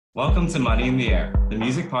Welcome to Money in the Air, the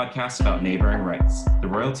music podcast about neighboring rights, the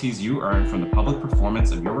royalties you earn from the public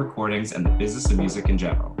performance of your recordings and the business of music in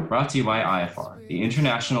general. Brought to you by IFR, the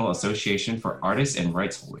International Association for Artists and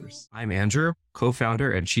Rights Holders. I'm Andrew,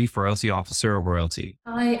 co-founder and chief royalty officer of Royalty.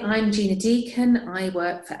 Hi, I'm Gina Deacon. I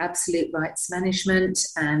work for Absolute Rights Management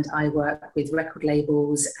and I work with record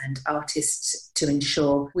labels and artists to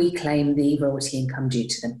ensure we claim the royalty income due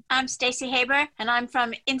to them. I'm Stacey Haber and I'm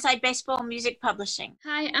from Inside Baseball Music Publishing.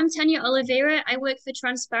 Hi, I'm Tanya Oliveira. I work for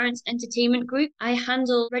Transparent Entertainment Group. I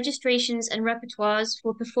handle registrations and repertoires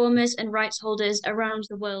for performers and rights holders around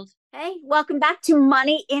the world. Hey, welcome back to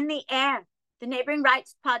Money in the Air, the Neighboring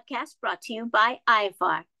Rights podcast brought to you by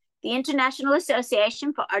IFR, the International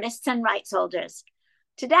Association for Artists and Rights Holders.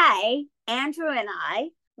 Today, Andrew and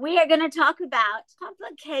we are going to talk about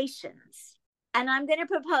complications. And I'm going to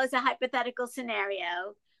propose a hypothetical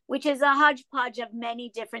scenario, which is a hodgepodge of many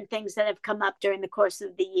different things that have come up during the course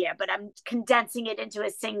of the year, but I'm condensing it into a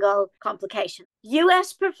single complication.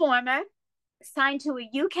 U.S. performer signed to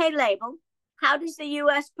a UK label. How does the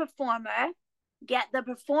U.S. performer get the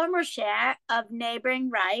performer share of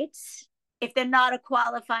neighboring rights if they're not a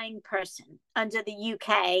qualifying person under the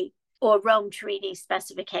UK or Rome Treaty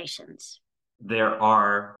specifications? There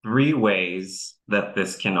are three ways that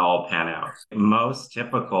this can all pan out. Most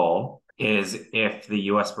typical is if the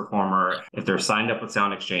US performer, if they're signed up with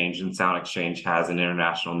Sound Exchange and Sound Exchange has an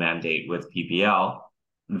international mandate with PPL,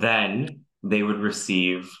 then they would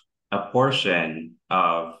receive a portion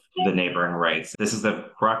of the neighboring rights. This is the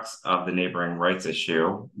crux of the neighboring rights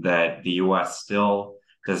issue, that the US still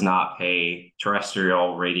does not pay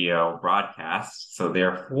terrestrial radio broadcasts. So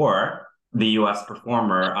therefore, the US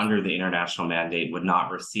performer under the international mandate would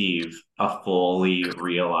not receive a fully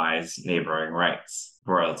realized neighboring rights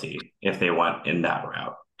royalty if they went in that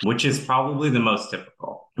route, which is probably the most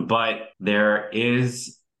typical. But there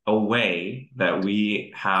is a way that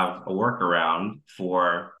we have a workaround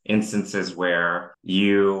for instances where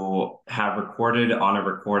you have recorded on a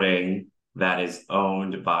recording that is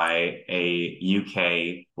owned by a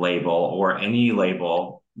UK label or any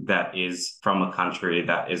label that is from a country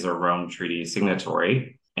that is a Rome Treaty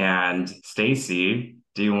signatory. And Stacey,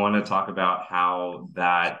 do you want to talk about how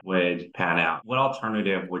that would pan out? What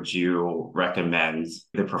alternative would you recommend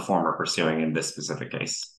the performer pursuing in this specific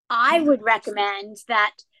case? I would recommend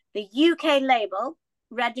that the UK label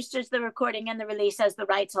registers the recording and the release as the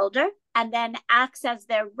rights holder and then acts as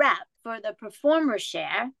their rep for the performer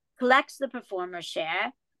share, collects the performer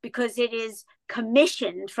share because it is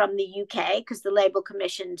commissioned from the UK because the label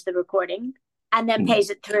commissioned the recording and then pays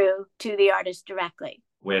it through to the artist directly.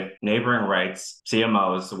 With neighboring rights,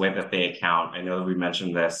 CMOs, the way that they account, I know that we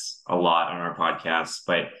mentioned this a lot on our podcast,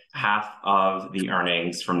 but half of the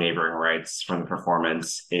earnings from neighboring rights from the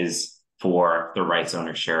performance is for the rights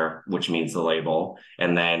owner share, which means the label,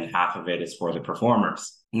 and then half of it is for the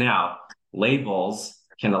performers. Now, labels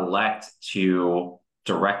can elect to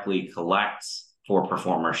directly collect for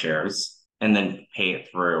performer shares and then pay it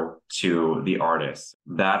through to the artist.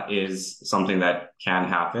 That is something that can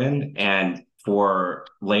happen. And for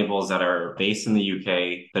labels that are based in the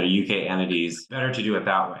UK, that are UK entities, better to do it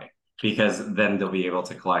that way, because then they'll be able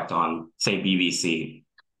to collect on, say, BBC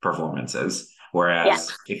performances. Whereas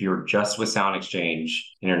if you're just with Sound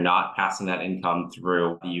Exchange and you're not passing that income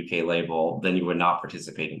through the UK label, then you would not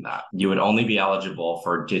participate in that. You would only be eligible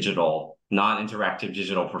for digital, non-interactive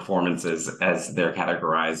digital performances as they're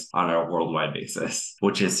categorized on a worldwide basis,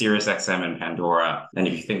 which is SiriusXM and Pandora. And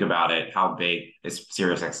if you think about it, how big is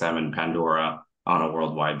SiriusXM and Pandora on a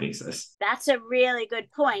worldwide basis? That's a really good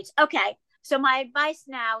point. Okay, so my advice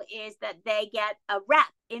now is that they get a rep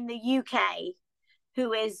in the UK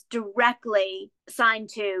who is directly signed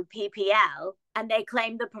to PPL, and they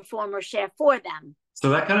claim the performer share for them.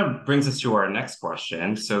 So that kind of brings us to our next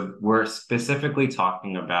question. So we're specifically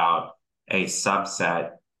talking about a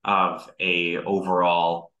subset of a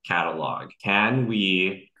overall catalog. Can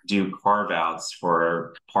we do carve-outs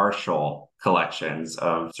for partial collections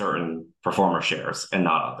of certain performer shares and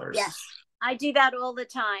not others? Yes, I do that all the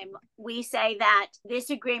time. We say that this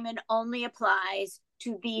agreement only applies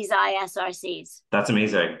to these ISRCs. That's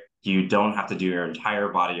amazing. You don't have to do your entire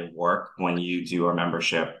body of work when you do a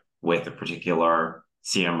membership with a particular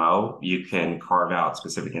CMO. You can carve out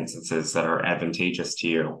specific instances that are advantageous to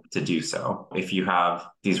you to do so. If you have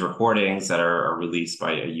these recordings that are released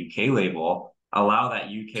by a UK label, allow that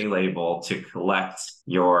UK label to collect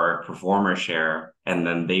your performer share, and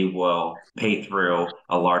then they will pay through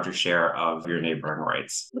a larger share of your neighboring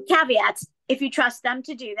rights. With caveats, if you trust them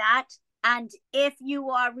to do that, and if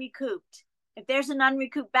you are recouped, if there's an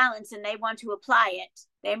unrecouped balance and they want to apply it,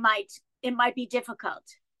 it might be difficult.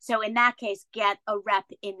 So in that case, get a rep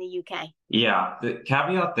in the UK. Yeah, the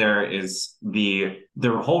caveat there is the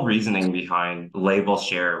whole reasoning behind label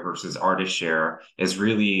share versus artist share is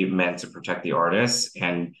really meant to protect the artists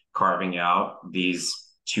and carving out these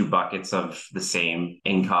two buckets of the same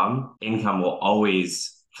income. Income will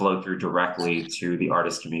always flow through directly to the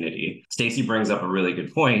artist community. Stacey brings up a really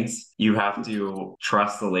good point. You have to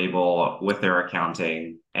trust the label with their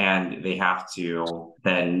accounting, and they have to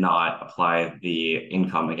then not apply the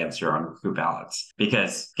income against your unrecouped balance,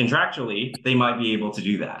 because contractually they might be able to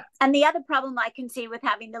do that. And the other problem I can see with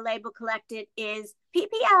having the label collected is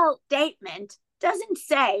PPL statement doesn't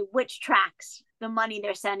say which tracks the money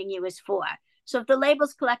they're sending you is for. So if the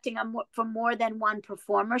label's collecting for more than one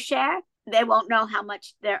performer share, they won't know how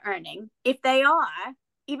much they're earning. If they are,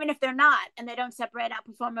 even if they're not, and they don't separate out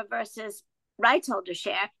performer versus rights holder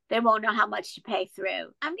share, they won't know how much to pay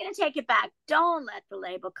through. I'm going to take it back. Don't let the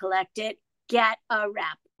label collect it. Get a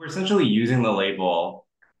rep. We're essentially using the label,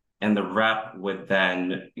 and the rep would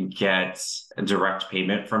then get a direct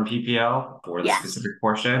payment from PPL for the specific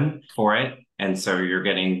portion for it. And so you're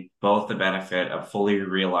getting both the benefit of fully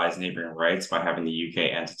realized neighboring rights by having the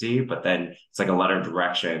UK entity, but then it's like a letter of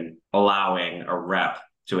direction allowing a rep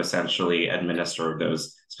to essentially administer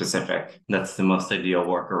those specific. That's the most ideal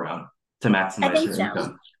workaround to maximize your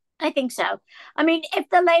income. I think so. I mean, if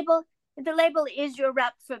the label is your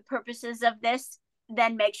rep for purposes of this,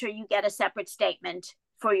 then make sure you get a separate statement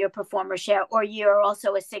for your performer share, or you're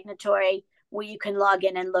also a signatory where you can log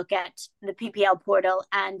in and look at the PPL portal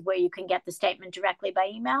and where you can get the statement directly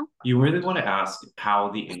by email. You really want to ask how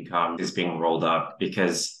the income is being rolled up,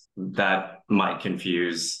 because that might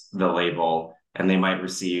confuse the label and they might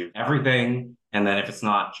receive everything. And then if it's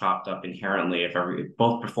not chopped up inherently, if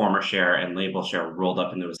both performer share and label share rolled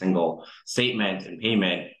up into a single statement and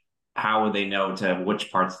payment, how would they know to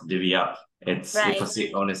which parts to divvy up? It puts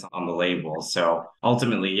the onus on the label. So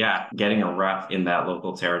ultimately, getting a rep in that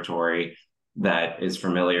local territory that is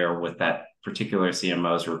familiar with that particular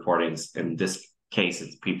CMO's reportings, in this case,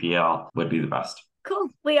 it's PPL, would be the best. Cool.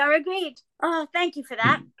 We are agreed. Oh, thank you for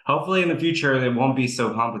that. Hopefully in the future, it won't be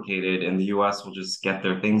so complicated and the US will just get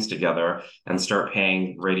their things together and start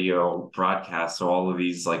paying radio broadcasts. So all of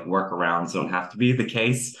these like workarounds don't have to be the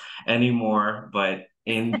case anymore. But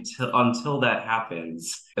until that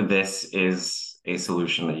happens, this is a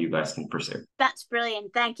solution that you guys can pursue. That's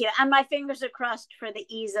brilliant. Thank you. And my fingers are crossed for the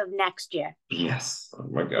ease of next year. Yes. Oh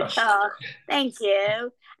my gosh. Oh, thank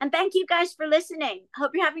you. And thank you guys for listening.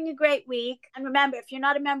 Hope you're having a great week. And remember, if you're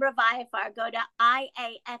not a member of IAFAR, go to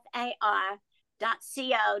iafar.co.uk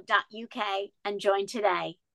and join today.